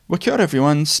Well, kia ora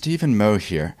everyone, Steven Moe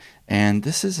here, and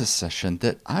this is a session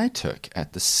that I took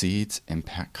at the Seeds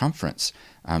Impact Conference.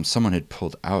 Someone had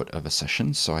pulled out of a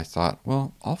session, so I thought,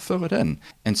 well, I'll fill it in.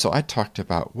 And so I talked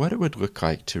about what it would look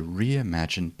like to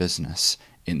reimagine business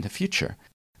in the future.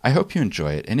 I hope you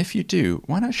enjoy it, and if you do,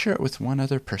 why not share it with one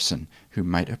other person who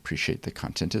might appreciate the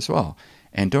content as well?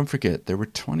 And don't forget, there were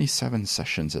 27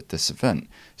 sessions at this event,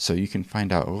 so you can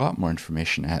find out a lot more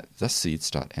information at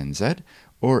theseeds.nz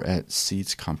or at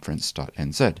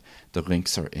seedsconference.nz. The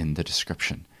links are in the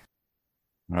description.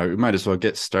 All right, we might as well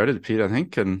get started, Pete, I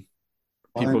think, and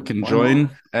people can Why not? join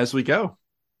as we go.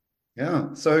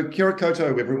 Yeah. So, kia ora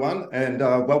koutou, everyone, and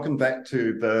welcome back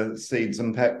to the Seeds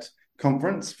Impact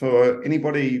Conference. For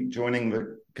anybody joining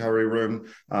the Curry Room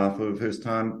for the first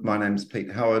time, my name's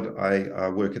Pete Howard. I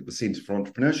work at the Centre for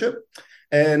Entrepreneurship,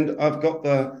 and I've got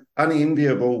the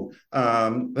unenviable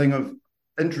thing of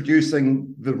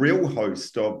introducing the real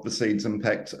host of the Seeds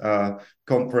Impact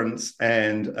Conference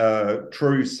and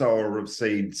true sower of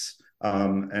seeds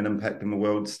and impact in the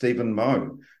world, Steven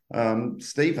Moe.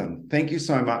 Steven, thank you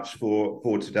so much for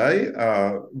today.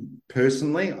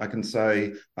 Personally, I can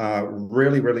say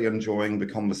really enjoying the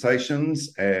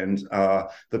conversations and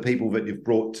the people that you've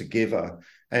brought together.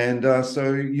 And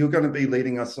so you're going to be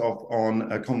leading us off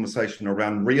on a conversation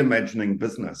around reimagining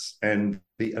business and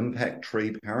the impact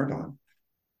tree paradigm.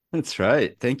 That's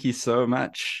right. Thank you so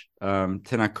much.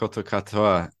 Tēnā koutou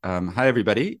katoa. Hi,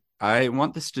 everybody. I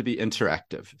want this to be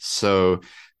interactive. So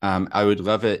I would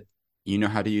love it. You know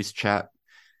how to use chat.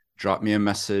 Drop me a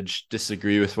message,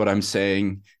 disagree with what I'm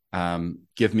saying,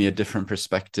 give me a different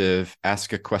perspective,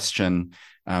 ask a question.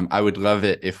 I would love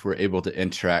it if we're able to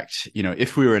interact. You know,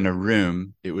 if we were in a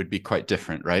room, it would be quite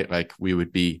different, right? Like we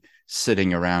would be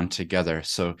sitting around together.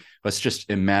 So let's just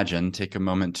imagine, take a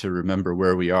moment to remember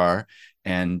where we are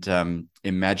and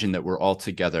imagine that we're all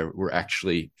together. We're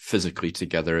actually physically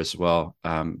together as well,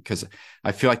 because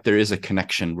I feel like there is a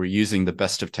connection. We're using the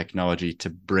best of technology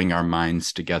to bring our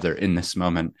minds together in this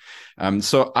moment.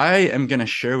 So I am going to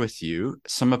share with you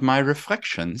some of my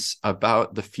reflections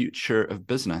about the future of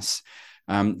business.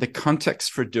 The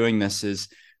context for doing this is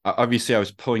obviously I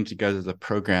was pulling together the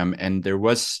program and there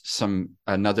was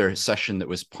another session that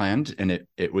was planned and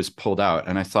it was pulled out.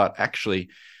 And I thought, actually,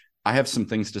 I have some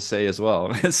things to say as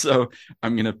well. So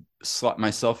I'm going to slot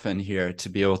myself in here to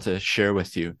be able to share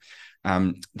with you.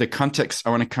 The context,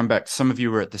 I want to come back. Some of you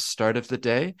were at the start of the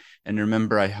day. And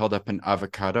remember, I held up an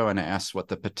avocado and I asked what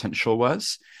the potential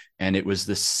was. And it was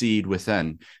the seed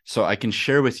within. So I can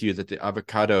share with you that the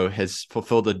avocado has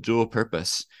fulfilled a dual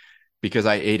purpose because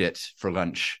I ate it for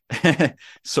lunch.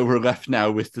 So we're left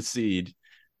now with the seed.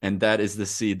 And that is the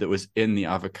seed that was in the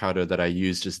avocado that I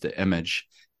used as the image.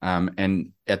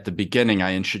 And at the beginning,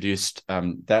 I introduced,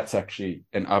 that's actually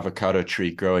an avocado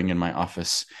tree growing in my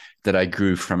office that I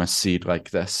grew from a seed like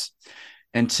this.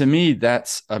 And to me,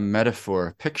 that's a metaphor,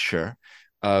 a picture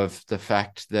of the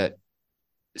fact that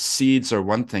seeds are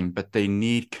one thing, but they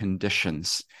need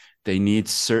conditions. They need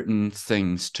certain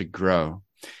things to grow.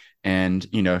 And,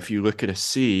 you know, if you look at a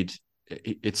seed,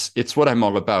 it's what I'm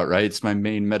all about, right? It's my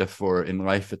main metaphor in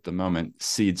life at the moment,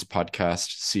 Seeds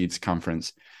podcast, Seeds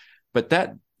conference. But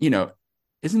that, you know,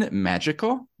 isn't it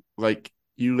magical? Like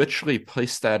you literally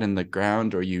place that in the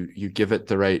ground or you give it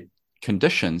the right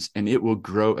conditions and it will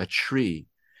grow a tree.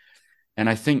 And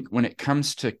I think when it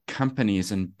comes to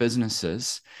companies and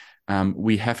businesses,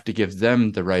 we have to give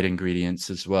them the right ingredients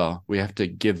as well. We have to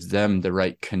give them the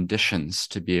right conditions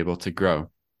to be able to grow.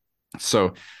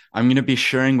 So I'm going to be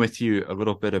sharing with you a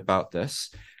little bit about this.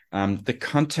 The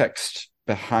context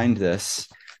behind this,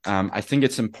 I think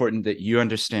it's important that you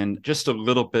understand just a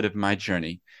little bit of my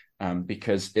journey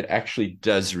because it actually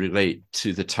does relate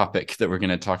to the topic that we're going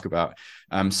to talk about.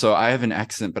 So I have an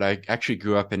accent, but I actually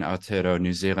grew up in Aotearoa,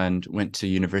 New Zealand, went to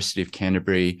University of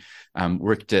Canterbury,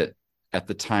 worked at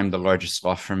the time, the largest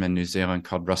law firm in New Zealand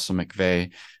called Russell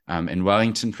McVeigh in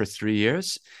Wellington for 3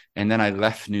 years. And then I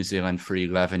left New Zealand for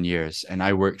 11 years. And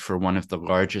I worked for one of the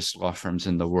largest law firms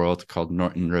in the world called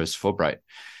Norton Rose Fulbright.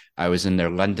 I was in their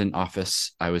London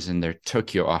office, I was in their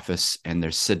Tokyo office, and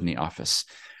their Sydney office.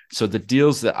 So the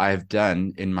deals that I've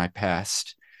done in my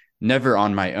past, never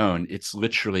on my own, it's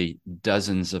literally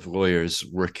dozens of lawyers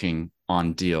working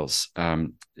on deals.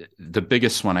 The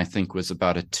biggest one, I think, was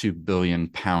about a £2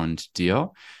 billion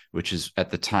deal, which is at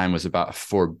the time was about a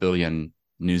 $4 billion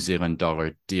New Zealand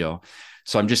dollar deal.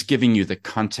 So I'm just giving you the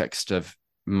context of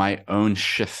my own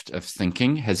shift of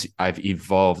thinking I've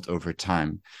evolved over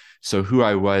time. So who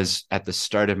I was at the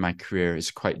start of my career is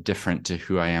quite different to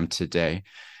who I am today.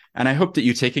 And I hope that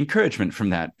you take encouragement from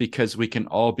that, because we can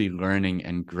all be learning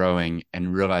and growing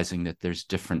and realizing that there's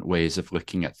different ways of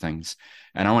looking at things.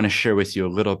 And I want to share with you a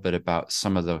little bit about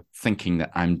some of the thinking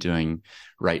that I'm doing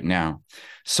right now.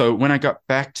 So when I got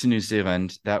back to New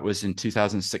Zealand, that was in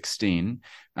 2016.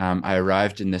 I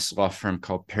arrived in this law firm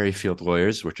called Perryfield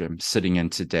Lawyers, which I'm sitting in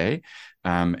today.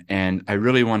 And I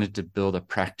really wanted to build a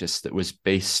practice that was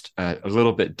based a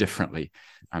little bit differently.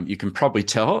 You can probably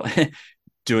tell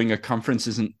doing a conference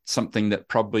isn't something that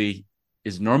probably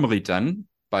is normally done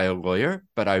by a lawyer,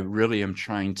 but I really am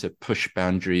trying to push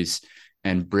boundaries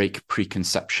and break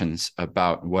preconceptions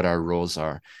about what our roles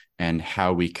are and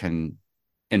how we can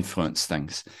influence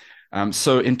things.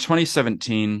 So in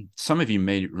 2017, some of you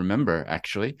may remember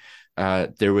actually,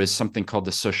 there was something called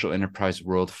the Social Enterprise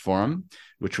World Forum,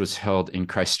 which was held in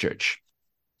Christchurch.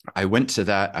 I went to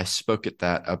that. I spoke at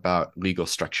that about legal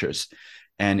structures.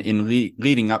 And in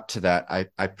leading up to that,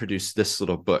 I produced this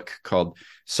little book called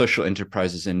Social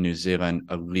Enterprises in New Zealand,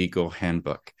 a Legal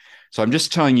Handbook. So I'm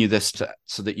just telling you this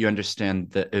so that you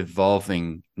understand the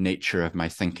evolving nature of my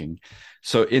thinking.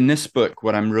 So in this book,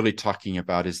 what I'm really talking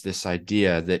about is this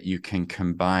idea that you can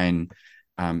combine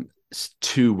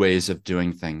two ways of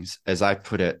doing things. As I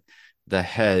put it, the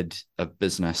head of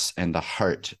business and the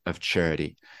heart of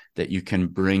charity, that you can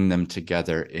bring them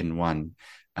together in one.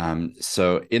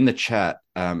 So in the chat,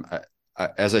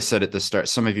 as I said at the start,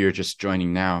 some of you are just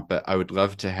joining now, but I would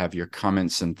love to have your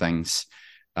comments and things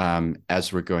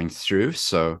as we're going through.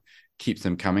 So keep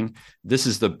them coming. This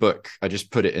is the book. I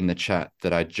just put it in the chat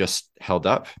that I just held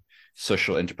up,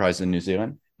 Social Enterprise in New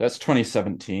Zealand. That's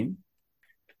 2017.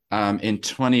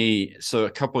 So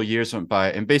a couple of years went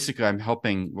by, and basically I'm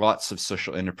helping lots of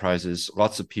social enterprises,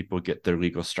 lots of people get their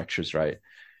legal structures right.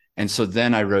 And so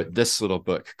then I wrote this little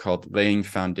book called Laying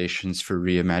Foundations for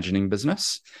Reimagining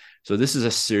Business. So this is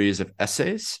a series of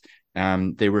essays.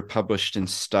 They were published in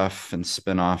Stuff and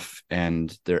Spinoff,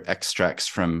 and they're extracts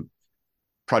from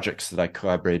projects that I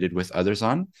collaborated with others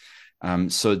on.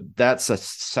 So that's a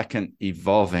second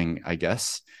evolving, I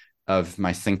guess, of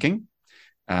my thinking.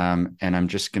 And I'm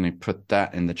just going to put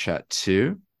that in the chat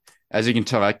too. As you can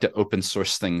tell, I like to open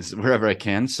source things wherever I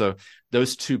can. So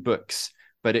those two books,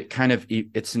 but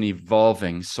it's an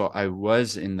evolving. So I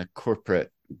was in the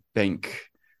corporate bank,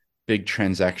 big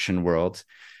transaction world.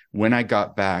 When I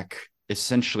got back,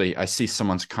 essentially, I see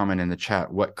someone's comment in the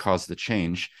chat, what caused the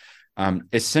change?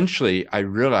 Essentially, I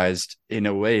realized in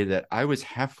a way that I was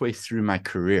halfway through my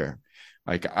career.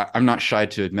 Like I'm not shy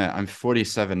to admit, I'm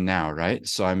 47 now, right?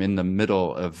 So I'm in the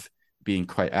middle of being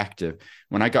quite active.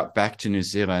 When I got back to New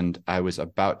Zealand, I was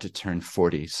about to turn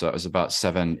 40. So it was about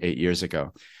 7-8 years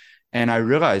ago. And I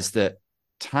realized that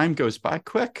time goes by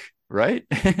quick, right?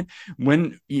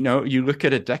 When, you look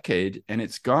at a decade and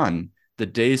it's gone, the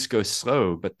days go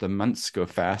slow, but the months go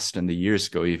fast and the years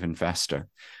go even faster.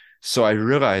 So I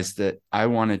realized that I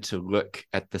wanted to look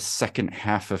at the second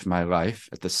half of my life,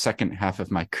 at the second half of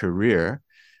my career.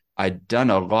 I'd done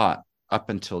a lot up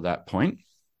until that point,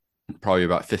 probably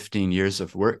about 15 years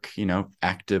of work,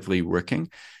 actively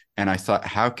working. And I thought,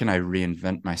 how can I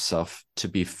reinvent myself to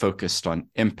be focused on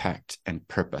impact and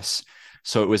purpose?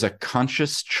 So it was a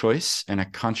conscious choice and a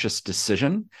conscious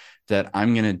decision that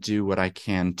I'm going to do what I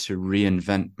can to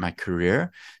reinvent my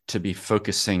career, to be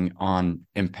focusing on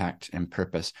impact and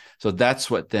purpose. So that's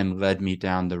what then led me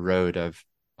down the road of,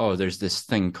 oh, there's this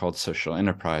thing called social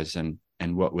enterprise, and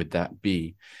what would that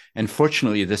be? And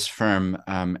fortunately, this firm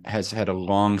has had a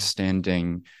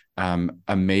long-standing,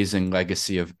 amazing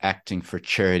legacy of acting for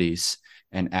charities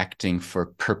and acting for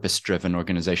purpose-driven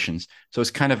organizations. So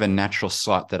it's kind of a natural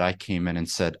slot that I came in and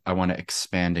said, I want to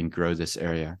expand and grow this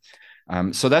area.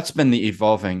 So that's been the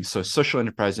evolving. So social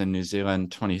enterprise in New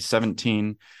Zealand,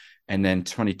 2017, and then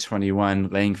 2021,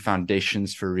 laying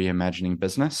foundations for reimagining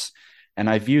business. And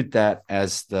I viewed that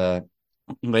as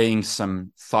laying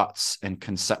some thoughts and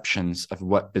conceptions of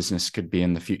what business could be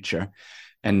in the future.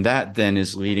 And that then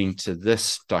is leading to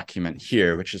this document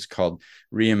here, which is called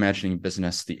Reimagining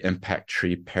Business, the Impact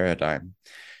Tree Paradigm.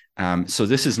 So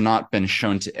this has not been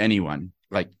shown to anyone,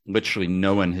 like literally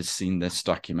no one has seen this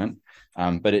document,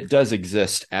 but it does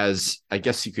exist as, I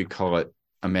guess you could call it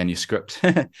a manuscript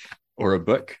or a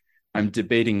book. I'm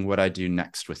debating what I do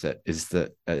next with it,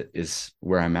 is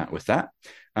where I'm at with that.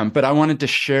 But I wanted to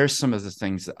share some of the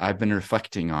things that I've been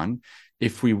reflecting on.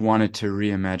 If we wanted to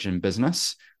reimagine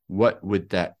business, what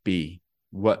would that be?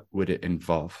 What would it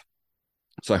involve?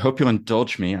 So I hope you'll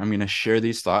indulge me. I'm going to share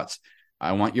these thoughts.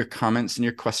 I want your comments and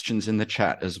your questions in the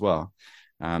chat as well.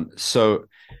 So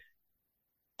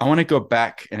I want to go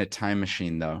back in a time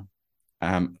machine, though.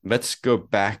 Let's go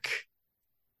back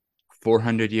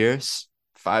 400 years,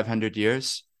 500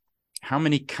 years. how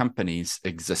many companies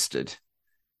existed?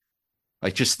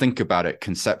 Like, just think about it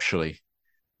conceptually.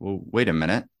 Well, wait a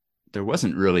minute. There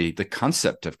wasn't really the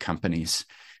concept of companies.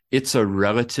 It's a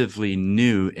relatively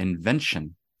new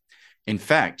invention. In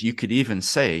fact, you could even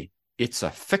say it's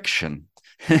a fiction.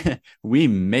 We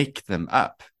make them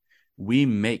up. We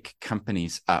make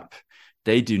companies up.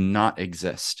 They do not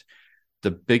exist.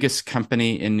 The biggest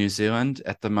company in New Zealand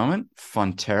at the moment,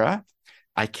 Fonterra,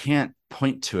 I can't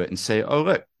point to it and say, oh,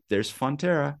 look, there's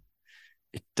Fonterra.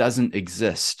 It doesn't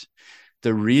exist.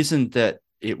 The reason that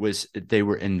they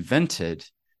were invented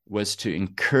was to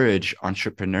encourage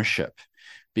entrepreneurship.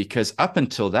 Because up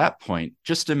until that point,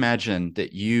 just imagine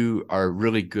that you are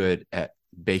really good at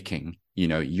baking.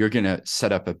 You're going to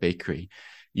set up a bakery.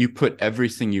 You put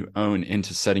everything you own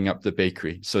into setting up the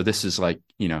bakery. So this is like,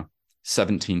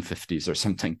 1750s or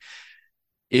something.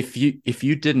 If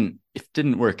it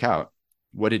didn't work out,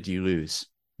 what did you lose?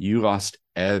 You lost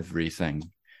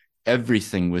everything.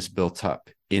 Everything was built up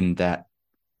in that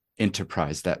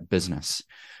enterprise, that business.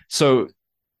 So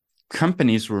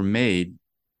companies were made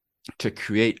to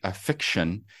create a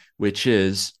fiction, which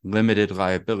is limited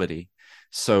liability.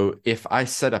 So if I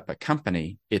set up a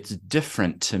company, it's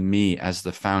different to me as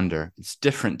the founder. It's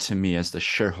different to me as the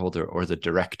shareholder or the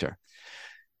director.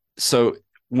 So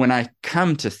when I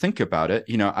come to think about it,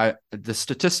 the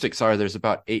statistics are there's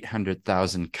about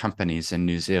 800,000 companies in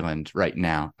New Zealand right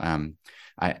now.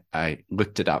 I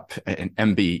looked it up, and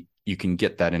MB, you can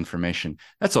get that information.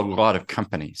 That's a lot of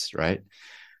companies, right?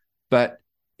 But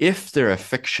if they're a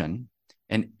fiction,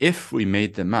 and if we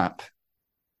made them up,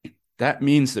 that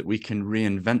means that we can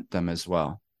reinvent them as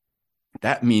well.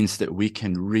 That means that we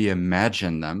can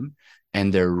reimagine them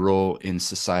and their role in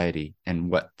society and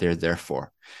what they're there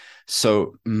for.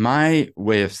 So my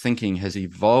way of thinking has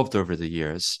evolved over the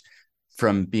years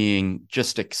from being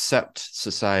just accept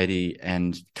society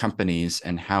and companies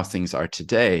and how things are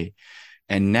today.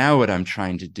 And now what I'm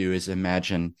trying to do is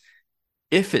imagine,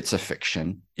 if it's a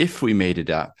fiction, if we made it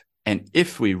up, and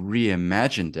if we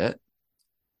reimagined it,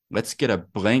 let's get a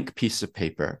blank piece of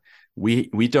paper.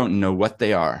 We don't know what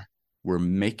they are. We're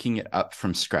making it up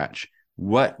from scratch.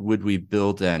 What would we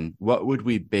build in? What would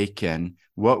we bake in?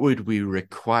 What would we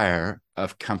require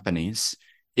of companies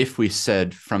if we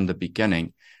said from the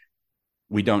beginning,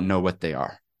 we don't know what they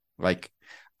are? Like,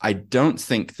 I don't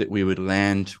think that we would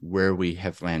land where we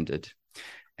have landed.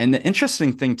 And the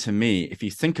interesting thing to me, if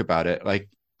you think about it, like,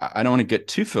 I don't want to get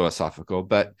too philosophical,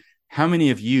 but how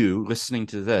many of you listening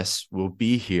to this will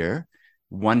be here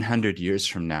 100 years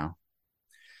from now?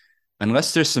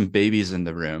 Unless there's some babies in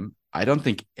the room, I don't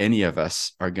think any of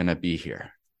us are going to be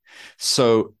here.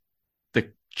 So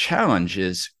the challenge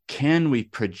is, can we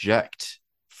project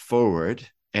forward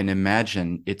and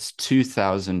imagine it's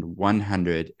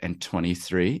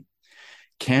 2123?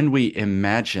 Can we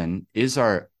imagine, is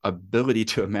our ability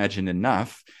to imagine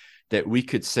enough that we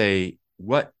could say,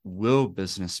 what will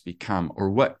business become, or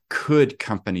what could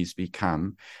companies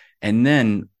become? And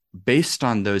then based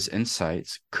on those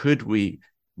insights, could we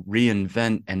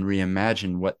reinvent and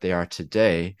reimagine what they are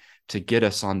today to get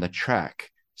us on the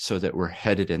track so that we're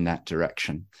headed in that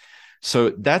direction? So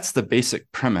that's the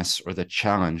basic premise or the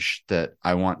challenge that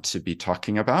I want to be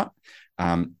talking about.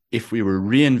 If we were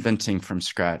reinventing from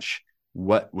scratch,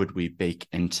 what would we bake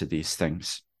into these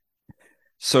things?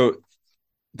 So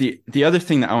the other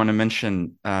thing that I want to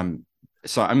mention,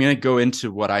 so I'm going to go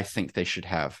into what I think they should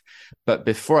have. But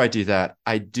before I do that,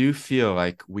 I do feel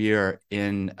like we are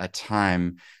in a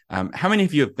time. How many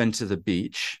of you have been to the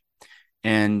beach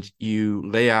and you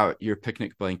lay out your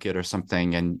picnic blanket or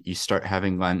something and you start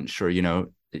having lunch, or,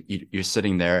 you're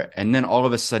sitting there, and then all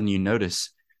of a sudden you notice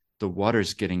the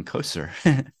water's getting closer.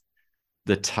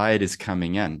 The tide is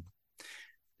coming in.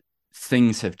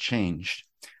 Things have changed.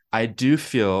 I do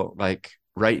feel like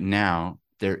right now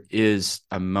there is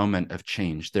a moment of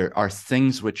change. There are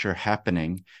things which are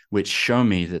happening which show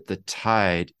me that the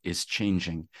tide is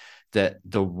changing, that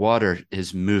the water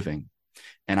is moving.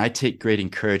 And I take great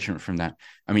encouragement from that.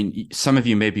 I mean, some of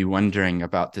you may be wondering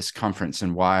about this conference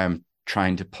and why I'm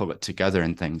trying to pull it together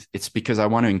and things. It's because I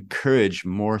want to encourage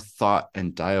more thought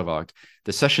and dialogue.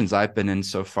 The sessions I've been in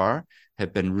so far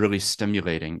have been really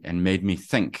stimulating and made me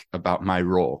think about my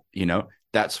role.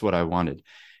 That's what I wanted.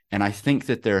 And I think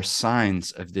that there are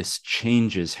signs of this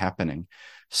changes happening.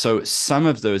 So some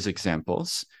of those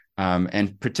examples,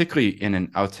 and particularly in an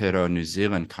Aotearoa New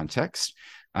Zealand context,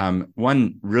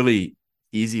 one really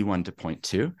easy one to point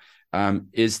to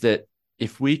is that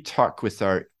if we talk with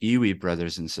our iwi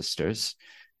brothers and sisters,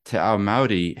 Te Ao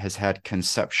Māori has had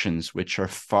conceptions which are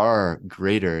far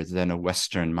greater than a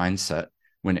Western mindset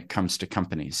when it comes to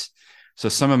companies. So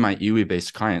some of my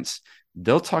iwi-based clients,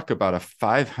 they'll talk about a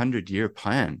 500-year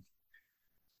plan.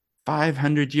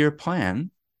 500-year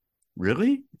plan?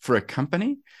 Really? For a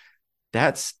company?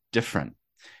 That's different.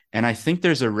 And I think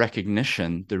there's a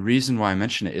recognition. The reason why I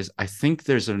mention it is I think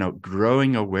there's a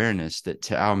growing awareness that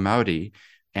Te Ao Māori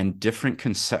and different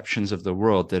conceptions of the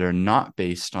world that are not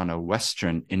based on a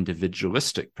Western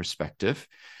individualistic perspective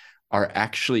are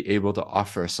actually able to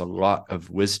offer us a lot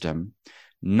of wisdom,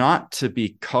 not to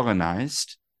be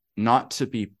colonized, not to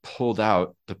be pulled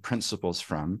out the principles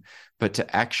from, but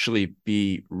to actually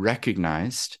be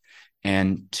recognized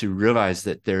and to realize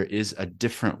that there is a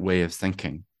different way of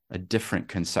thinking, a different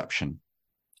conception.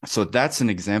 So that's an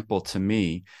example to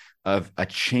me of a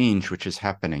change which is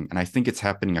happening. And I think it's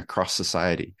happening across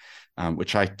society,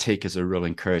 which I take as a real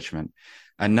encouragement.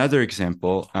 Another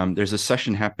example, there's a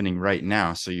session happening right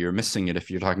now, so you're missing it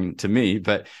if you're talking to me,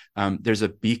 but there's a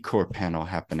B Corp panel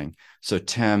happening. So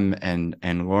Tim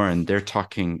and Lauren, they're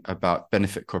talking about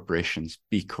benefit corporations,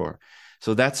 B Corp.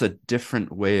 So that's a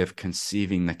different way of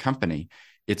conceiving the company.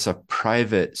 It's a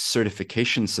private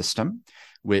certification system,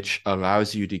 which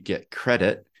allows you to get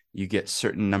credit. You get a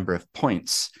certain number of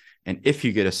points. And if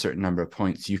you get a certain number of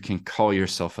points, you can call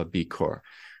yourself a B Corp.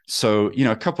 So,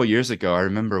 a couple of years ago, I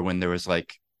remember when there was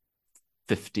like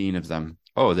 15 of them.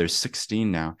 Oh, there's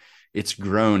 16 now. It's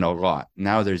grown a lot.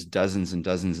 Now there's dozens and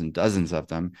dozens and dozens of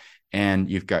them. And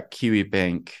you've got Kiwi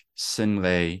Bank,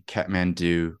 Sinlay,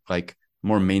 Kathmandu, like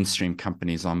more mainstream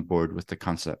companies on board with the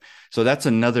concept. So that's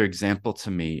another example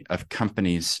to me of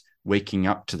companies waking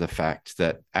up to the fact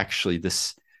that actually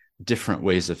this different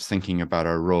ways of thinking about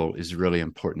our role is really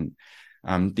important.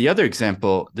 The other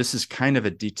example, this is kind of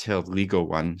a detailed legal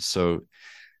one, so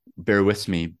bear with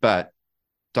me, but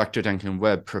Dr. Duncan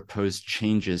Webb proposed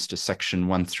changes to Section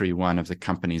 131 of the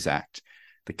Companies Act.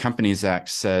 The Companies Act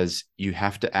says you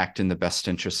have to act in the best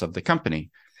interests of the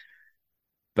company,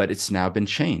 but it's now been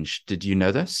changed. Did you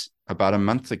know this? About a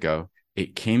month ago,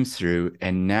 it came through,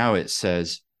 and now it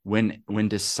says when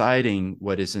deciding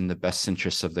what is in the best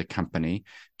interests of the company,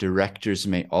 directors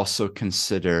may also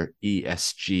consider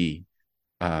ESG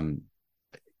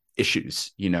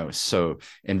issues, so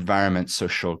environment,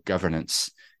 social governance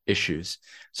issues.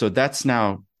 So that's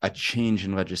now a change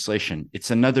in legislation. It's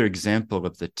another example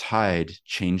of the tide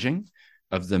changing,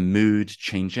 of the mood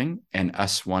changing, and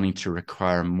us wanting to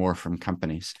require more from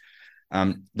companies.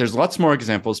 There's lots more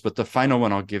examples, but the final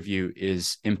one I'll give you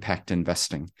is impact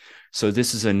investing. So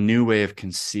this is a new way of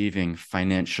conceiving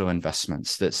financial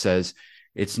investments that says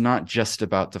it's not just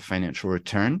about the financial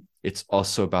return, it's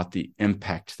also about the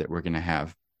impact that we're going to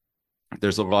have.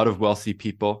 There's a lot of wealthy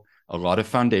people, a lot of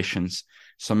foundations.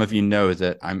 Some of you know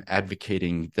that I'm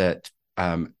advocating that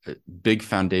big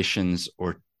foundations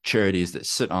or charities that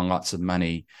sit on lots of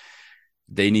money,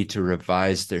 they need to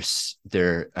revise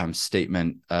their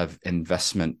statement of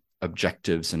investment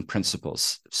objectives and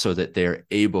principles so that they're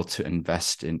able to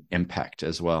invest in impact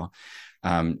as well.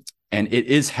 And it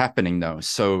is happening, though.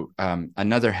 So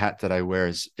another hat that I wear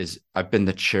is I've been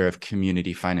the chair of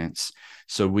community finance.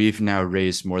 So we've now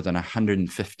raised more than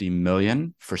 150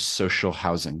 million for social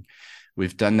housing.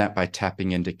 We've done that by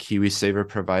tapping into KiwiSaver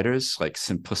providers like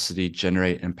Simplicity,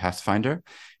 Generate, and Pathfinder,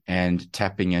 and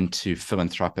tapping into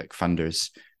philanthropic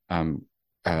funders.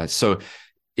 So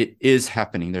it is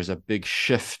happening. There's a big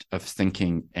shift of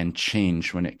thinking and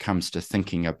change when it comes to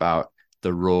thinking about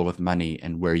the role of money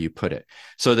and where you put it.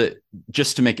 So that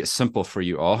just to make it simple for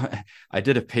you all, I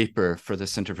did a paper for the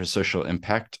Center for Social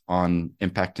Impact on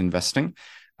impact investing,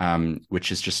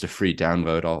 which is just a free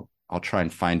download. I'll try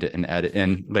and find it and add it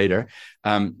in later.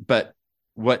 But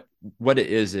what it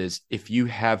is if you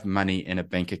have money in a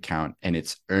bank account and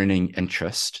it's earning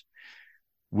interest,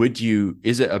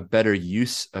 is it a better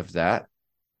use of that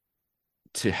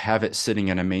to have it sitting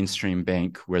in a mainstream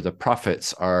bank where the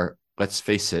profits are, let's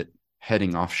face it,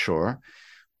 heading offshore,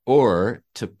 or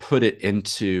to put it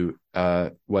into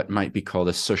what might be called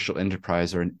a social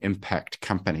enterprise or an impact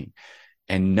company,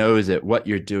 and know that what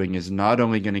you're doing is not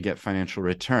only going to get financial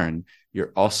return,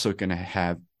 you're also going to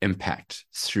have impact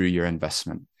through your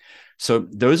investment. So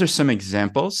those are some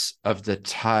examples of the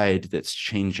tide that's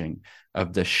changing,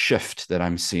 of the shift that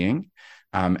I'm seeing.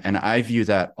 And I view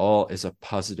that all as a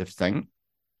positive thing.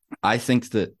 I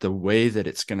think that the way that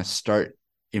it's going to start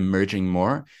emerging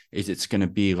more is it's going to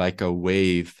be like a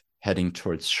wave heading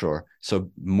towards shore.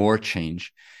 So more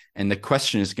change. And the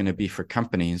question is going to be for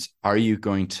companies, are you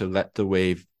going to let the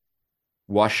wave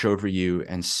wash over you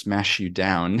and smash you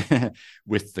down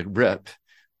with the rip?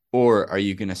 Or are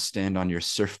you going to stand on your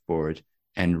surfboard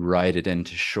and ride it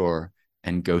into shore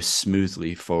and go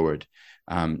smoothly forward?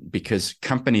 because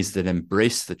companies that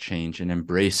embrace the change and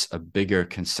embrace a bigger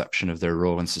conception of their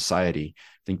role in society,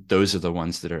 I think those are the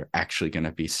ones that are actually going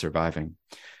to be surviving.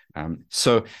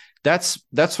 So that's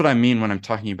what I mean when I'm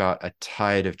talking about a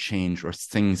tide of change or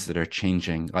things that are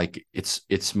changing. Like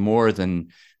it's more than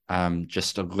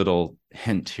just a little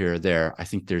hint here or there. I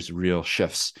think there's real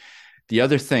shifts. The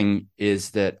other thing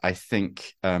is that I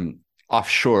think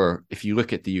offshore, if you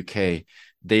look at the UK,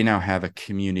 they now have a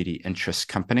community interest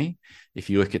company. If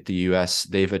you look at the US,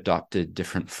 they've adopted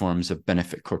different forms of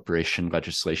benefit corporation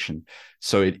legislation.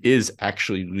 So it is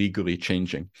actually legally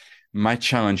changing. My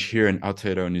challenge here in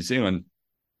Aotearoa, New Zealand,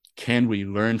 can we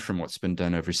learn from what's been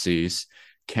done overseas?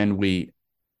 Can we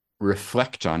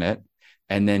reflect on it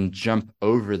and then jump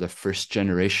over the first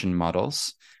generation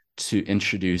models to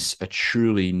introduce a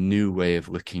truly new way of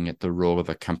looking at the role of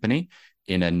a company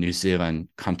in a New Zealand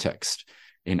context,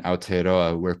 in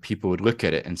Aotearoa, where people would look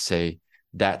at it and say,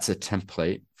 that's a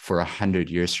template for 100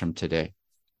 years from today.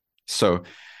 So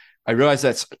I realize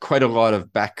that's quite a lot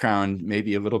of background,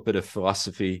 maybe a little bit of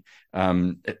philosophy.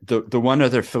 The one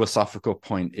other philosophical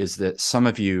point is that some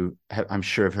of you, I'm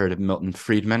sure, have heard of Milton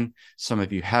Friedman. Some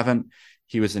of you haven't.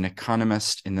 He was an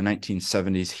economist in the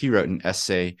 1970s. He wrote an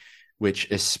essay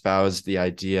which espoused the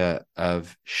idea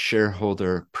of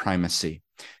shareholder primacy.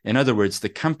 In other words, the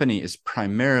company is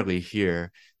primarily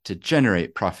here to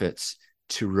generate profits,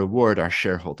 to reward our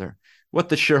shareholder. What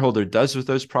the shareholder does with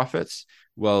those profits,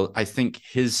 well, I think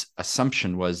his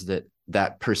assumption was that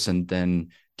that person then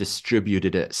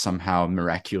distributed it somehow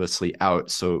miraculously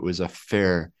out, so it was a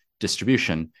fair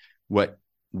distribution. What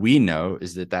we know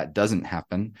is that that doesn't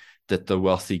happen, that the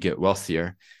wealthy get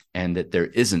wealthier, and that there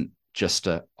isn't just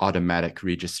an automatic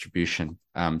redistribution.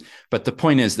 But the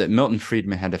point is that Milton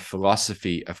Friedman had a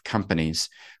philosophy of companies,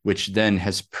 which then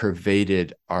has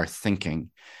pervaded our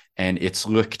thinking. And it's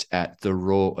looked at the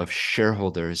role of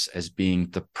shareholders as being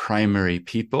the primary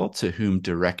people to whom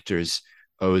directors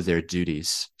owe their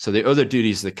duties. So they owe their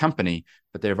duties to the company,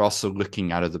 but they're also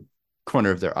looking out of the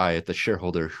corner of their eye at the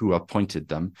shareholder who appointed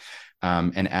them,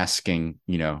 and asking,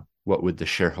 what would the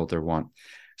shareholder want?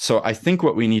 So I think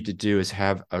what we need to do is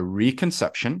have a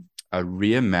reconception, a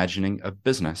reimagining of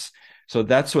business. So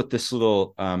that's what this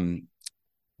little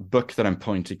book that I'm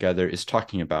pulling together is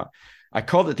talking about. I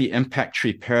called it the impact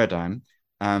tree paradigm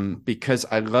because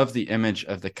I love the image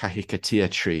of the kahikatea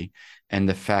tree and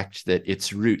the fact that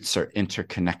its roots are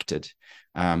interconnected.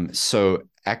 So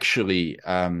actually,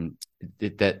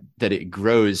 that it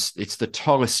grows. It's the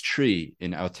tallest tree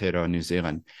in Aotearoa, New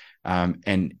Zealand.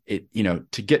 And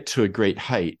to get to a great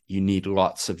height, you need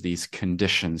lots of these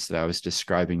conditions that I was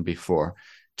describing before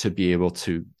to be able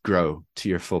to grow to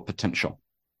your full potential.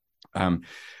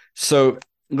 So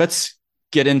let's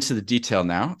get into the detail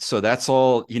now. So that's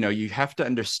all, you have to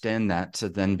understand that to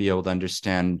then be able to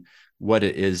understand what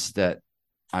it is that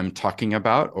I'm talking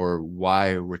about or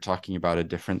why we're talking about a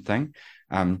different thing.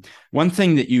 One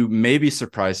thing that you may be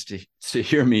surprised to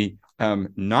hear me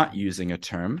not using a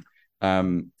term.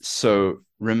 So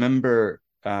remember,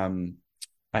 I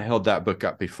held that book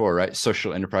up before, right?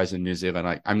 Social Enterprise in New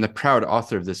Zealand. I'm the proud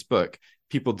author of this book.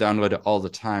 People download it all the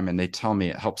time and they tell me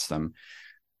it helps them.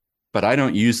 But I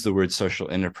don't use the word social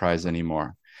enterprise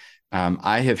anymore.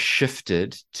 I have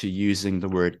shifted to using the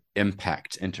word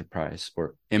impact enterprise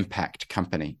or impact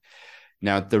company.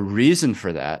 Now, the reason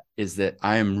for that is that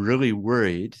I am really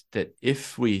worried that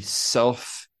if we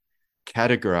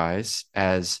self-categorize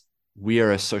as we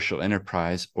are a social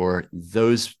enterprise or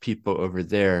those people over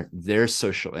there, they're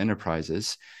social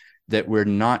enterprises, that we're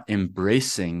not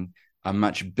embracing a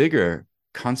much bigger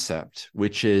concept,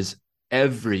 which is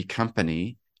every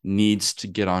company needs to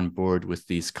get on board with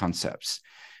these concepts.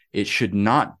 It should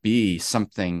not be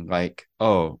something like,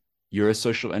 oh, you're a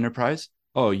social enterprise?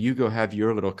 Oh, you go have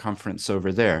your little conference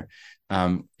over there.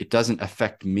 It doesn't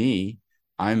affect me.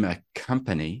 I'm a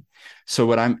company. So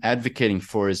what I'm advocating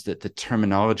for is that the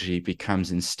terminology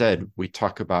becomes instead, we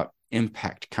talk about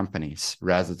impact companies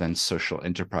rather than social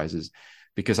enterprises,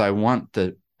 because I want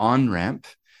the on-ramp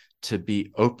to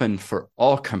be open for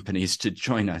all companies to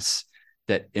join us,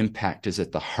 that impact is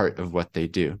at the heart of what they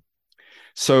do.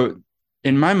 So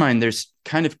in my mind, there's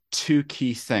kind of two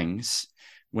key things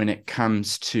when it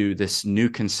comes to this new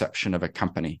conception of a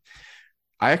company.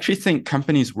 I actually think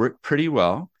companies work pretty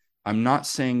well. I'm not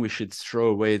saying we should throw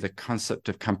away the concept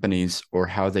of companies or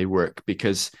how they work,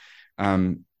 because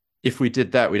if we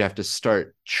did that, we'd have to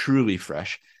start truly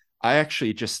fresh. I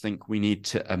actually just think we need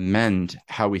to amend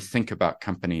how we think about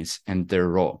companies and their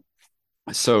role.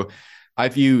 So I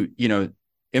view,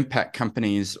 impact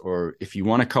companies, or if you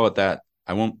want to call it that,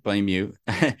 I won't blame you.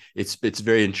 It's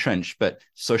very entrenched, but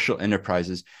social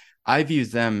enterprises, I view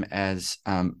them as,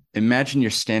 imagine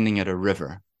you're standing at a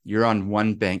river. You're on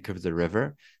one bank of the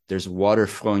river. There's water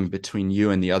flowing between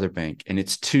you and the other bank, and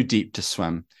it's too deep to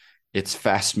swim. It's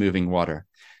fast moving water.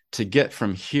 To get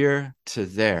from here to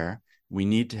there, we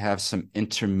need to have some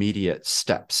intermediate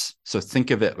steps. So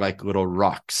think of it like little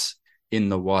rocks in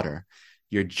the water.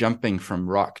 You're jumping from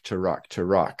rock to rock to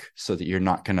rock so that you're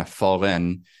not going to fall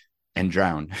in and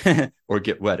drown or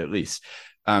get wet at least.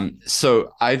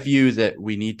 So I view that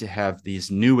we need to have these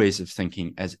new ways of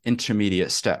thinking as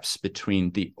intermediate steps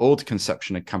between the old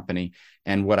conception of company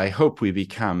and what I hope we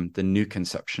become the new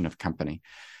conception of company.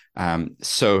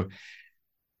 So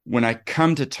when I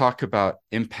come to talk about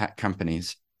impact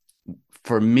companies,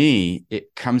 for me,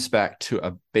 it comes back to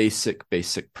a basic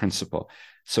principle.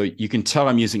 So you can tell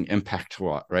I'm using impact a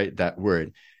lot, right? That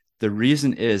word. The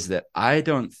reason is that I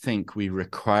don't think we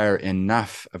require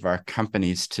enough of our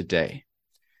companies today.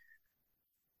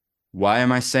 Why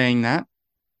am I saying that?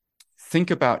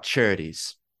 Think about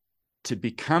charities. To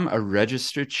become a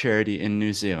registered charity in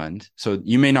New Zealand, so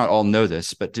you may not all know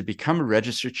this, but to become a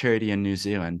registered charity in New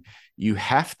Zealand, you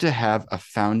have to have a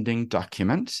founding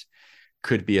document.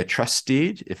 Could be a trust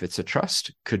deed if it's a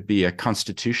trust, could be a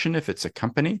constitution if it's a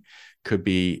company, could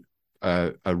be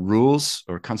a rules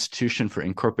or constitution for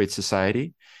incorporated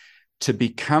society. To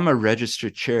become a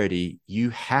registered charity,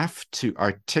 you have to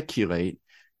articulate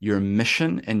your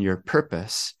mission and your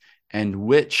purpose and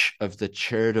which of the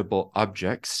charitable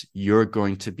objects you're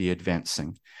going to be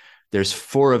advancing. There's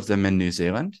 4 of them in New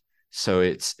Zealand. So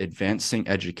it's advancing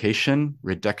education,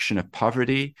 reduction of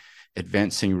poverty,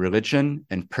 advancing religion,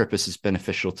 and purpose is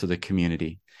beneficial to the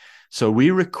community. So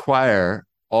we require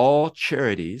all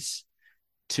charities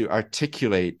to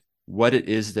articulate what it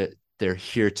is that they're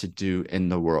here to do in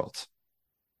the world.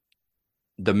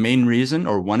 The main reason,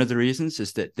 or one of the reasons,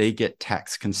 is that they get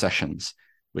tax concessions,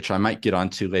 which I might get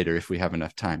onto later if we have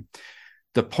enough time.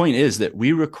 The point is that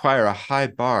we require a high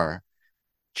bar.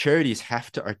 Charities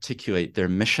have to articulate their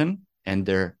mission and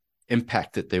their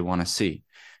impact that they want to see.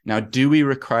 Now, do we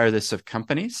require this of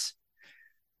companies?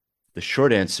 The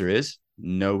short answer is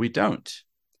no, we don't.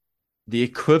 The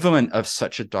equivalent of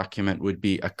such a document would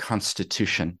be a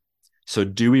constitution. So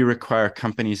do we require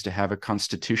companies to have a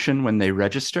constitution when they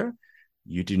register?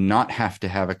 You do not have to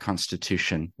have a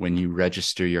constitution when you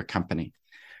register your company.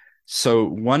 So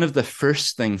one of the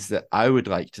first things that I would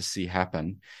like to see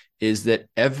happen is that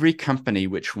every company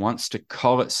which wants to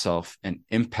call itself an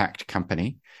impact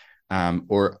company,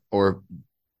 or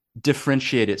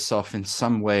differentiate itself in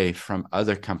some way from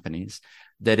other companies,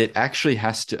 that it actually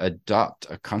has to adopt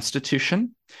a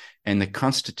constitution, and the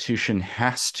constitution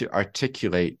has to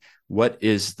articulate what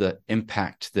is the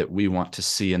impact that we want to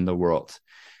see in the world.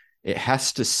 It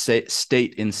has to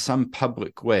state in some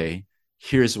public way,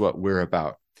 here's what we're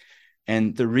about.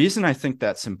 And the reason I think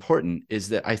that's important is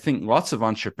that I think lots of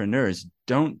entrepreneurs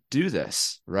don't do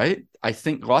this, right? I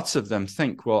think lots of them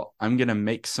think, well, I'm going to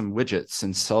make some widgets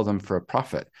and sell them for a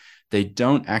profit. They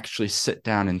don't actually sit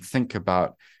down and think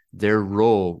about their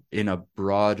role in a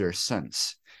broader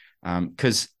sense.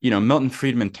 Because, Milton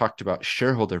Friedman talked about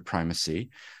shareholder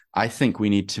primacy. I think we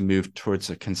need to move towards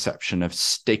a conception of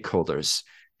stakeholders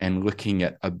and looking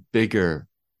at a bigger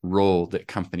role that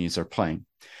companies are playing.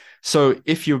 So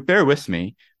if you bear with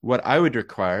me, what I would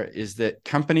require is that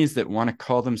companies that want to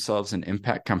call themselves an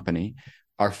impact company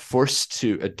are forced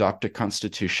to adopt a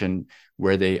constitution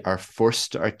where they are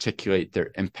forced to articulate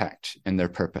their impact and their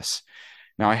purpose.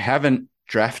 Now, I haven't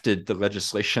drafted the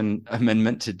legislation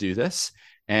amendment to do this,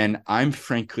 and I'm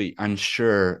frankly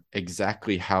unsure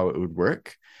exactly how it would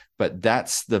work, but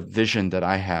that's the vision that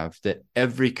I have, that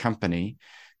every company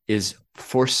is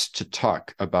forced to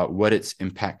talk about what its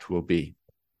impact will be.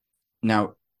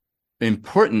 Now,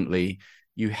 importantly,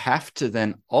 you have to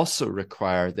then also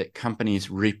require that companies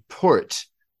report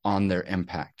on their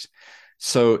impact.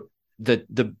 So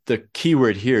the key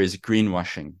word here is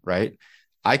greenwashing, right?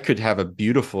 I could have a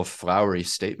beautiful flowery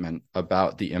statement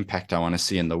about the impact I want to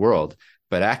see in the world,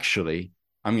 but actually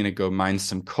I'm going to go mine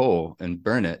some coal and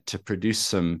burn it to produce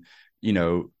some,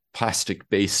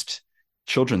 plastic-based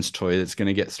children's toy that's going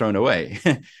to get thrown away.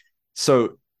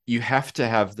 So you have to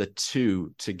have the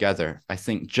two together. I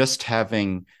think just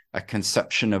having a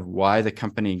conception of why the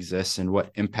company exists and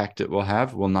what impact it will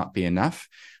have will not be enough.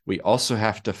 We also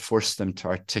have to force them to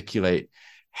articulate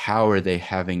how are they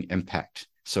having impact.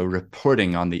 So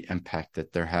reporting on the impact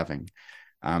that they're having.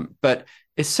 But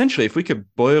essentially, if we could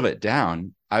boil it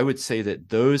down, I would say that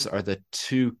those are the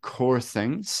 2 core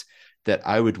things that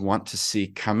I would want to see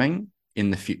coming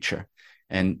in the future.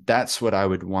 And that's what I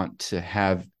would want to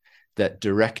have, that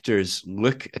directors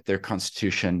look at their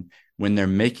constitution when they're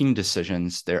making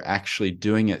decisions, they're actually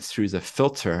doing it through the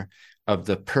filter of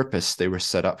the purpose they were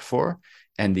set up for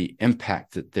and the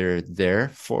impact that they're there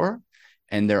for.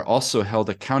 And they're also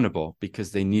held accountable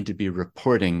because they need to be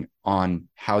reporting on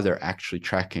how they're actually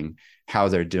tracking, how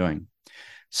they're doing.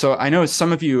 So I know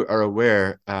some of you are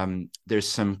aware there's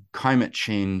some climate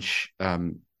change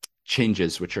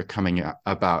changes which are coming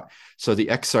about. So the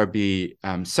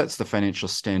XRB sets the financial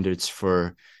standards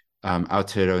for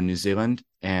Aotearoa New Zealand,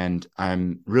 and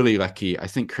I'm really lucky. I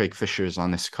think Craig Fisher is on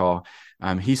this call.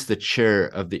 He's the chair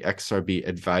of the XRB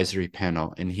advisory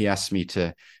panel, and he asked me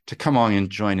to come on and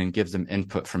join and give them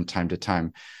input from time to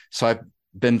time. So I've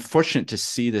been fortunate to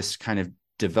see this kind of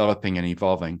developing and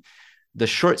evolving. The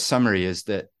short summary is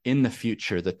that in the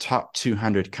future, the top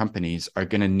 200 companies are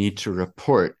going to need to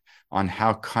report on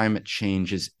how climate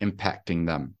change is impacting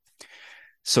them.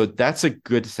 So that's a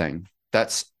good thing.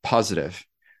 That's positive.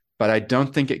 But I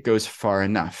don't think it goes far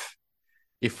enough.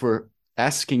 If we're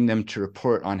asking them to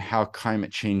report on how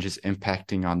climate change is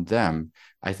impacting on them,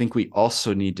 I think we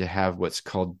also need to have what's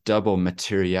called double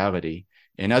materiality.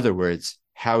 In other words,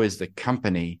 how is the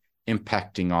company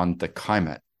impacting on the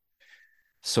climate?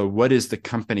 So what is the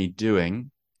company doing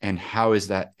and how is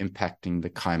that impacting the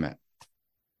climate?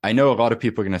 I know a lot of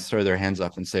people are going to throw their hands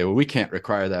up and say, well, we can't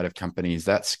require that of companies.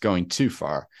 That's going too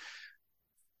far.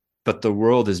 But the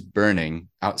world is burning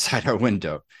outside our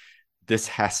window. This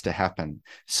has to happen.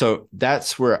 So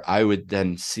that's where I would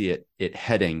then see it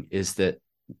heading, is that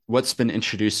what's been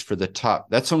introduced for the top,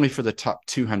 that's only for the top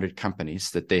 200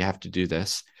 companies that they have to do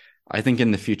this. I think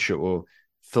in the future it will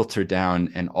filter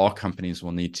down and all companies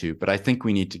will need to, but I think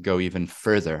we need to go even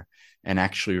further and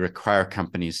actually require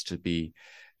companies to be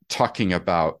talking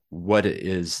about what it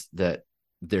is that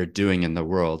they're doing in the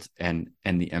world and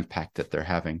the impact that they're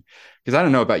having. Because I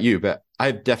don't know about you, but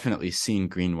I've definitely seen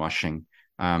greenwashing.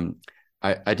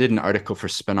 I did an article for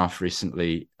Spinoff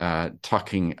recently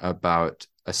talking about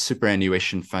a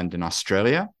superannuation fund in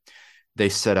Australia. They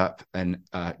set up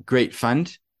a great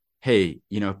fund. Hey,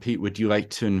 Pete, would you like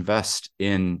to invest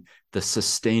in the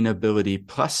Sustainability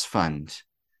Plus Fund?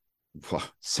 Well,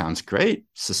 sounds great.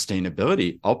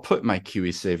 Sustainability. I'll put my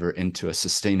KiwiSaver into a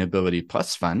Sustainability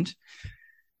Plus Fund.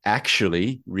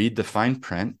 Actually, read the fine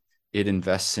print. It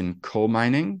invests in coal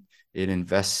mining. It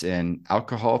invests in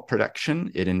alcohol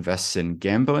production. It invests in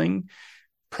gambling.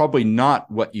 Probably not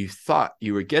what you thought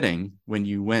you were getting when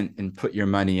you went and put your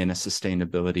money in a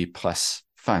Sustainability Plus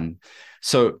Fund.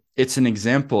 So it's an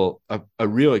example, a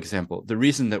real example. The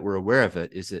reason that we're aware of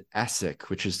it is that ASIC,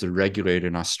 which is the regulator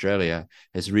in Australia,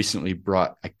 has recently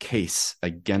brought a case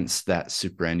against that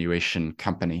superannuation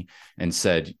company and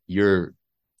said, there's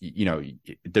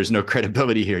no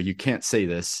credibility here. You can't say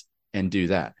this and do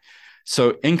that.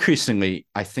 So increasingly,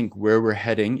 I think where we're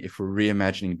heading, if we're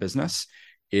reimagining business,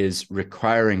 is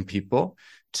requiring people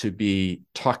to be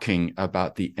talking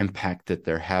about the impact that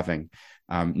they're having.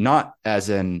 Not as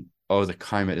in, oh, the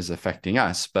climate is affecting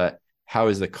us, but how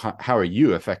are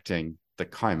you affecting the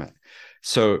climate?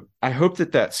 So I hope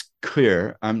that that's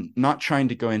clear. I'm not trying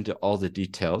to go into all the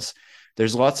details.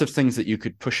 There's lots of things that you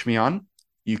could push me on.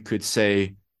 You could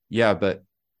say, yeah, but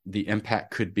the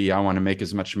impact could be, I want to make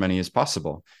as much money as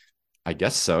possible. I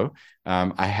guess so.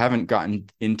 I haven't gotten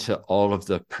into all of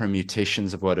the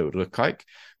permutations of what it would look like,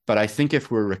 but I think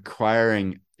if we're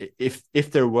requiring,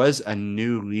 if there was a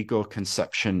new legal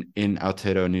conception in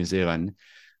Aotearoa New Zealand,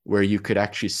 where you could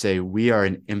actually say we are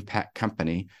an impact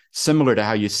company, similar to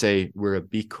how you say we're a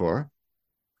B Corp,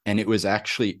 and it was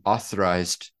actually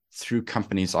authorized through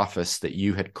Companies Office that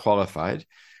you had qualified,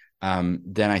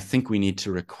 then I think we need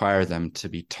to require them to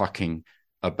be talking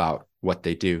about what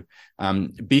they do.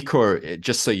 B Corp,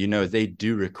 just so you know, they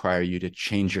do require you to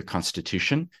change your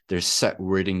constitution. There's set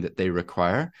wording that they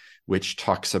require, which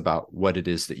talks about what it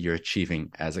is that you're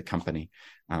achieving as a company.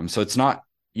 So it's not,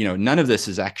 none of this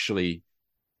is actually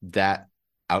that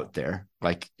out there.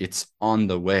 Like, it's on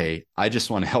the way. I just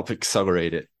want to help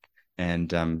accelerate it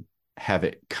and have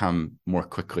it come more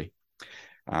quickly.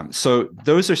 So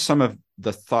those are some of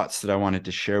the thoughts that I wanted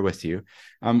to share with you.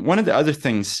 One of the other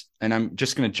things, and I'm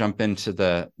just going to jump into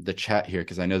the chat here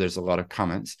because I know there's a lot of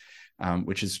comments,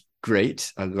 which is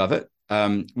great. I love it.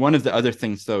 One of the other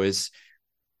things, though, is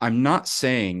I'm not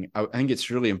saying, I think it's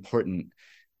really important.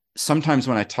 Sometimes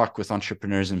when I talk with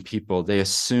entrepreneurs and people, they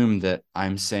assume that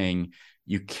I'm saying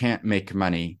you can't make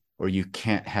money or you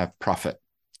can't have profit.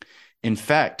 In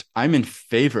fact, I'm in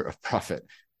favor of profit.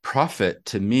 Profit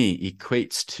to me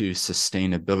equates to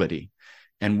sustainability,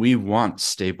 and we want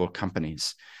stable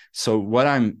companies. So what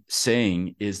I'm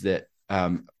saying is that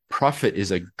profit is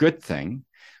a good thing,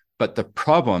 But the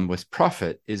problem with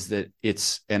profit is that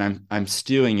and I'm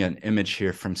stealing an image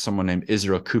here from someone named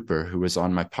Israel Cooper, who was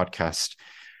on my podcast.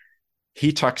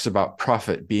 He talks about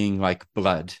profit being like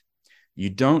blood.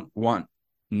 You don't want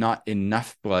not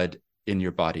enough blood in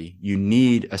your body. You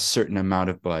need a certain amount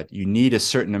of blood. You need a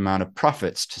certain amount of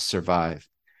profits to survive.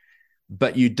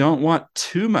 But you don't want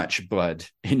too much blood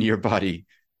in your body.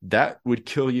 That would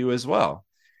kill you as well.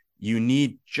 You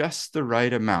need just the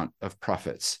right amount of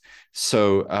profits.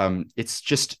 So it's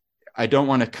just, I don't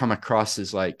want to come across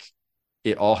as like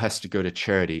it all has to go to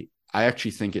charity. I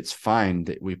actually think it's fine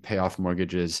that we pay off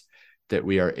mortgages, that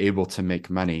we are able to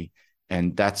make money,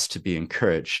 and that's to be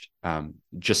encouraged,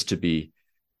 just to be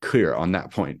clear on that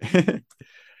point.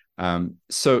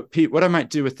 So Pete, what I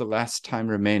might do with the last time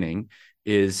remaining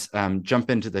is jump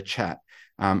into the chat.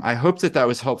 I hope that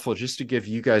was helpful, just to give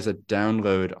you guys a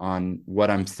download on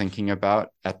what I'm thinking about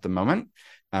at the moment,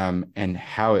 and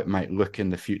how it might look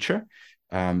in the future.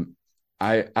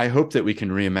 I hope that we can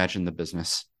reimagine the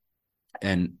business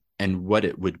and what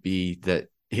it would be that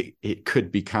it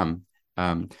could become.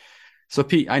 So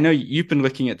Pete, I know you've been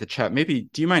looking at the chat. Maybe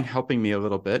do you mind helping me a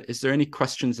little bit? Is there any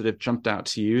questions that have jumped out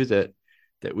to you that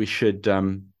we should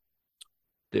answer?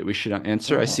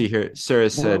 I see here Sarah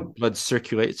said blood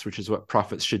circulates, which is what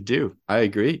profits should do. I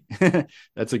agree.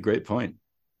 That's a great point.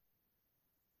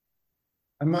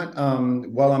 I might,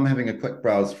 while I'm having a quick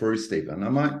browse through, Stephen, I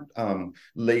might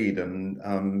lead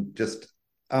and just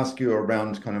ask you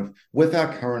around kind of with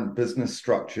our current business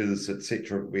structures,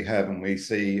 etc. we have, and we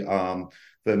see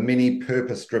the many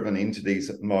purpose-driven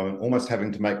entities at the moment almost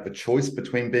having to make the choice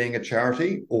between being a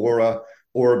charity or a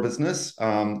business,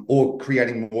 or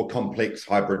creating more complex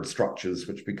hybrid structures,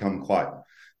 which become quite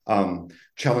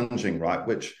challenging,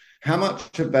 right? How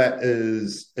much of that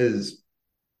is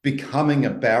becoming a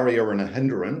barrier and a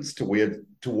hindrance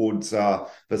towards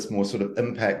this more sort of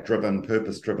impact-driven,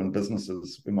 purpose-driven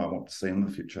businesses we might want to see in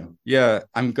the future? Yeah,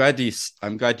 I'm glad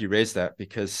you raised that,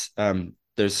 because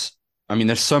there's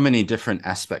so many different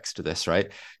aspects to this,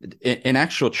 right? In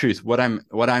actual truth, what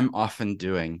I'm often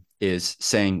doing is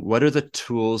saying, what are the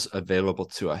tools available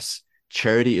to us?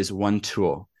 Charity is one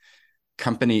tool.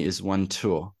 Company is one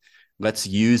tool. Let's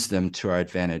use them to our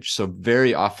advantage. So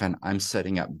very often I'm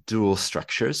setting up dual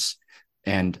structures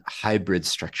and hybrid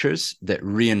structures that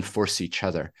reinforce each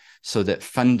other, so that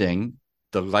funding,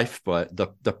 the lifeblood,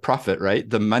 the profit, right?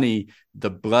 The money, the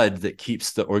blood that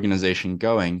keeps the organization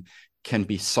going, can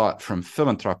be sought from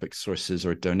philanthropic sources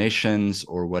or donations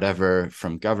or whatever,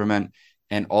 from government,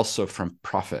 and also from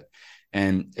profit.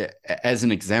 And as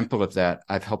an example of that,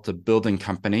 I've helped a building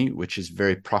company, which is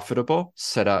very profitable,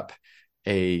 set up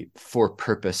a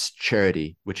for-purpose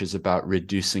charity, which is about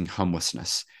reducing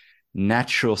homelessness.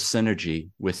 Natural synergy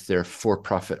with their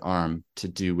for-profit arm to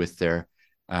do with their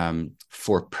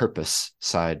for-purpose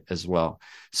side as well.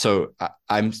 So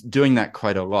I'm doing that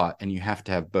quite a lot, and you have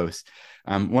to have both.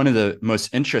 One of the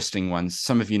most interesting ones,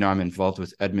 some of you know I'm involved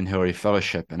with Edmund Hillary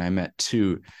Fellowship, and I met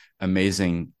two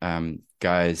amazing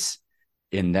guys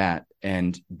in that,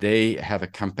 and they have a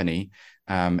company,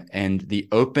 and the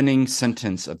opening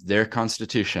sentence of their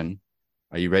constitution,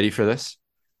 are you ready for this?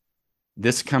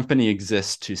 This company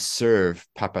exists to serve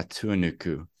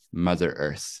Papatuanuku, Mother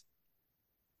Earth.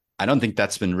 I don't think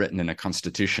that's been written in a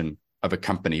constitution of a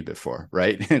company before,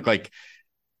 right? Like,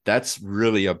 that's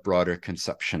really a broader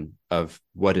conception of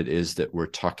what it is that we're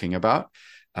talking about.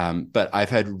 But I've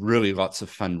had really lots of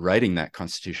fun writing that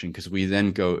constitution, because we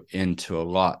then go into a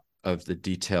lot of the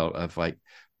detail of like,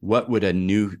 what would a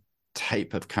new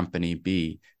type of company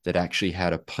be that actually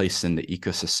had a place in the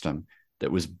ecosystem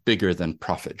that was bigger than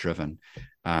profit driven.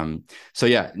 So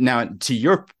yeah, now to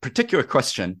your particular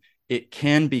question, it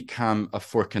can become a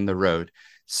fork in the road.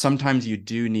 Sometimes you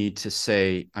do need to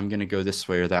say, I'm going to go this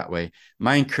way or that way.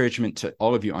 My encouragement to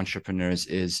all of you entrepreneurs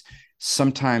is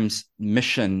sometimes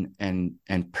mission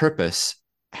and purpose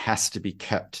has to be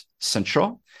kept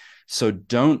central. So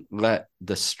don't let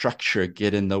the structure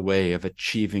get in the way of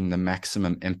achieving the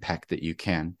maximum impact that you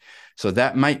can. So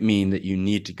that might mean that you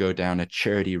need to go down a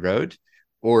charity road,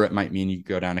 or it might mean you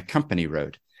go down a company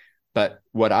road. But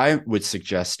what I would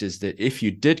suggest is that if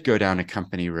you did go down a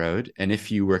company road, and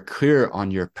if you were clear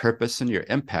on your purpose and your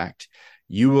impact,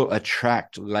 you will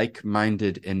attract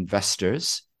like-minded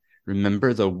investors.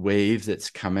 Remember the wave that's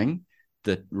coming,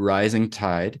 the rising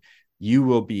tide. You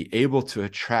will be able to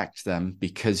attract them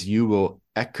because you will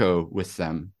echo with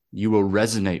them. You will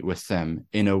resonate with them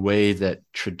in a way that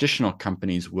traditional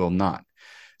companies will not.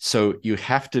 So you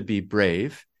have to be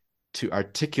brave to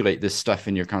articulate this stuff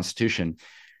in your constitution.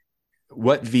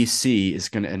 What VC is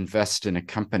going to invest in a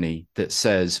company that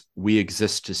says we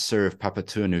exist to serve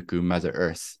Papatuanuku, Mother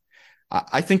Earth?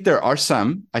 I think there are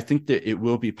some. I think that it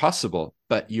will be possible,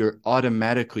 but you're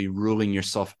automatically ruling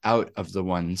yourself out of the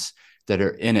ones that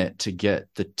are in it to get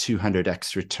the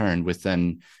 200x return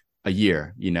within a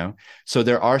year, you know? So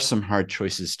there are some hard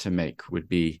choices to make, would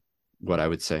be what I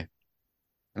would say.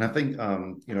 And I think,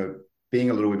 being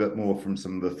a little bit more from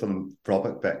some of the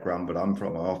philanthropic background that I'm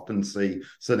from, I often see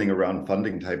sitting around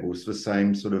funding tables the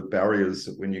same sort of barriers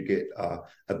that when you get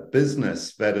a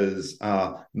business that is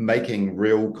making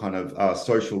real kind of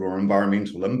social or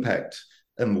environmental impact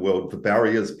in the world, the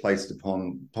barriers placed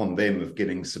upon them of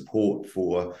getting support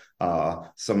for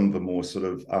some of the more sort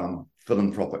of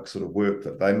philanthropic sort of work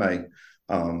that they may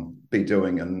be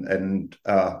doing. And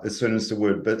as soon as the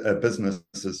word business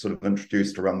is sort of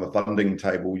introduced around the funding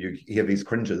table, you hear these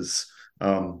cringes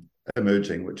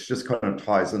emerging, which just kind of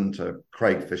ties into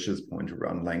Craig Fisher's point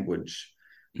around language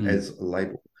as a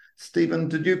label. Stephen,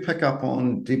 did you pick up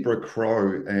on Deborah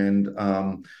Crow?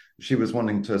 And she was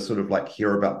wanting to sort of like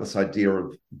hear about this idea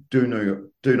of do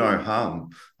no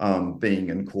harm being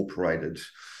incorporated.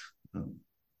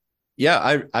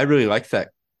 Yeah, I really like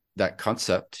that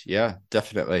concept. Yeah,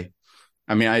 definitely.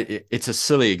 I mean, it's a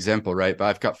silly example, right? But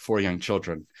I've got 4 young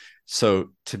children. So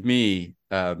to me,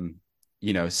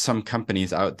 some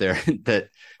companies out there that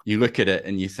you look at it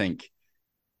and you think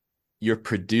you're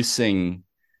producing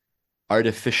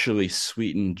artificially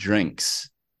sweetened drinks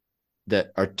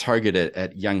that are targeted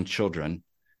at young children,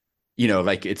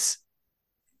 like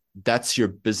that's your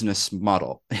business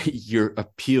model. You're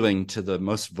appealing to the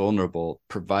most vulnerable,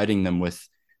 providing them with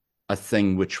a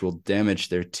thing which will damage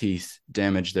their teeth,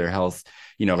 damage their health.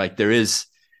 Like there is,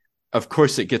 of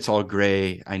course it gets all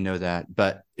gray. I know that,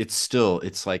 but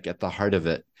it's like at the heart of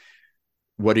it.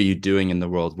 What are you doing in the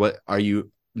world? What are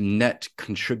you net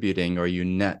contributing or are you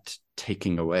net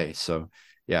taking away? So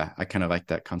yeah, I kind of like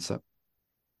that concept.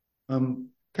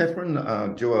 Catherine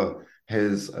Dewar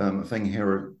has a thing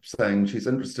here saying she's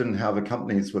interested in how the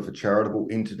companies with a charitable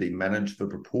entity manage the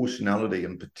proportionality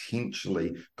and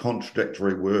potentially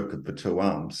contradictory work of the two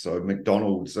arms. So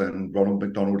McDonald's and Ronald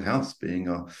McDonald House being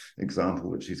an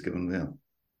example that she's given there.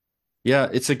 Yeah,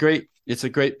 it's a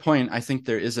great point. I think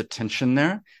there is a tension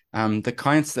there. The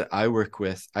clients that I work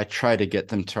with, I try to get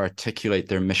them to articulate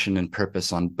their mission and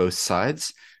purpose on both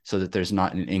sides so that there's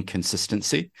not an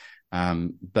inconsistency.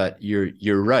 But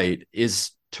you're right.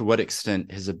 To what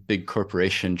extent is a big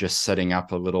corporation just setting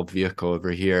up a little vehicle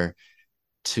over here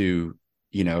to,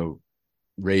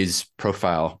 raise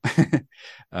profile?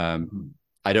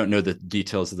 I don't know the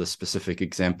details of the specific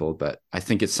example, but I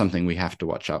think it's something we have to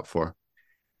watch out for.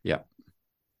 Yeah.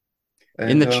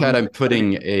 In the chat, I'm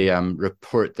putting a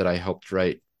report that I helped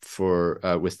write for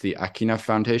with the Akina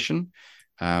Foundation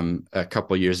a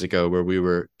couple of years ago, where we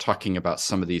were talking about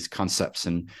some of these concepts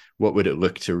and what would it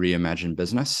look to reimagine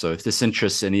business. So if this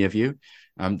interests any of you,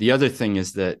 the other thing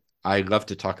is that I love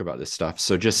to talk about this stuff.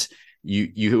 So just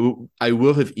I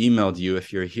will have emailed you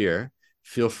if you're here.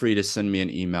 Feel free to send me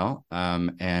an email,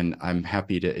 and I'm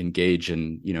happy to engage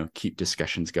and keep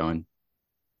discussions going.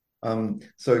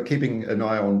 So keeping an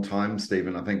eye on time,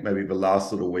 Stephen, I think maybe the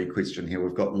last little wee question here,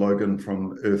 we've got Logan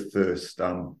from Earth First.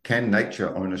 Can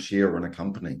nature own a share in a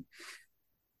company?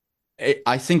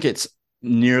 I think it's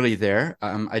nearly there.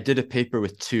 I did a paper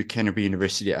with 2 Canterbury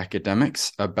University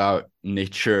academics about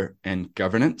nature and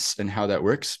governance and how that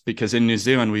works, because in New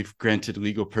Zealand, we've granted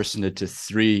legal personhood to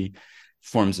 3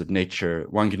 forms of nature: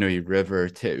 Wanganui River,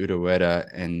 Te Urewera,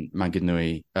 and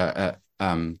Manganui,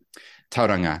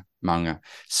 Tauranga Maunga.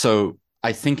 So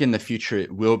I think in the future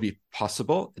it will be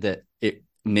possible that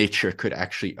nature could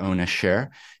actually own a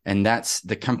share, and that's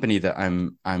the company that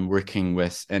I'm working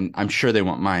with, and I'm sure they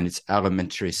won't mind. It's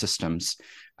Alimentary Systems.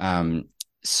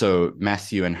 So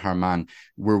Matthew and Harman,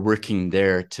 we're working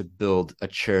there to build a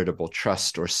charitable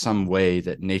trust or some way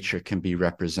that nature can be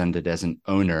represented as an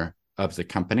owner of the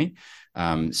company.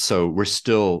 So we're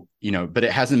still, but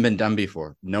it hasn't been done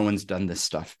before. No one's done this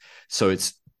stuff. So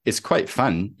it's quite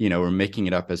fun. We're making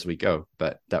it up as we go,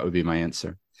 but that would be my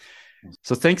answer.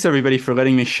 So thanks everybody for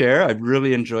letting me share. I've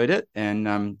really enjoyed it,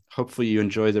 and hopefully you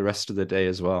enjoy the rest of the day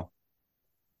as well.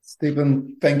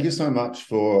 Stephen, thank you so much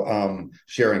for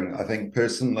sharing. I think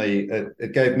personally,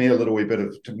 it gave me a little wee bit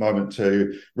of moment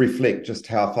to reflect just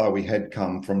how far we had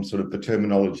come from sort of the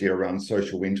terminology around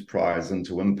social enterprise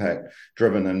into impact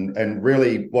driven, and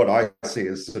really what I see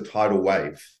as the tidal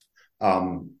wave,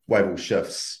 waval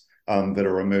shifts that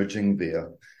are emerging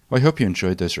there. Well, I hope you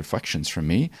enjoyed those reflections from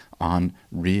me on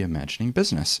reimagining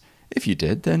business. If you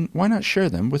did, then why not share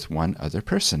them with one other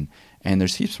person? And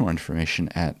there's heaps more information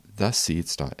at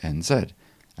theseeds.nz.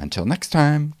 Until next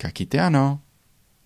time, ka kite anō.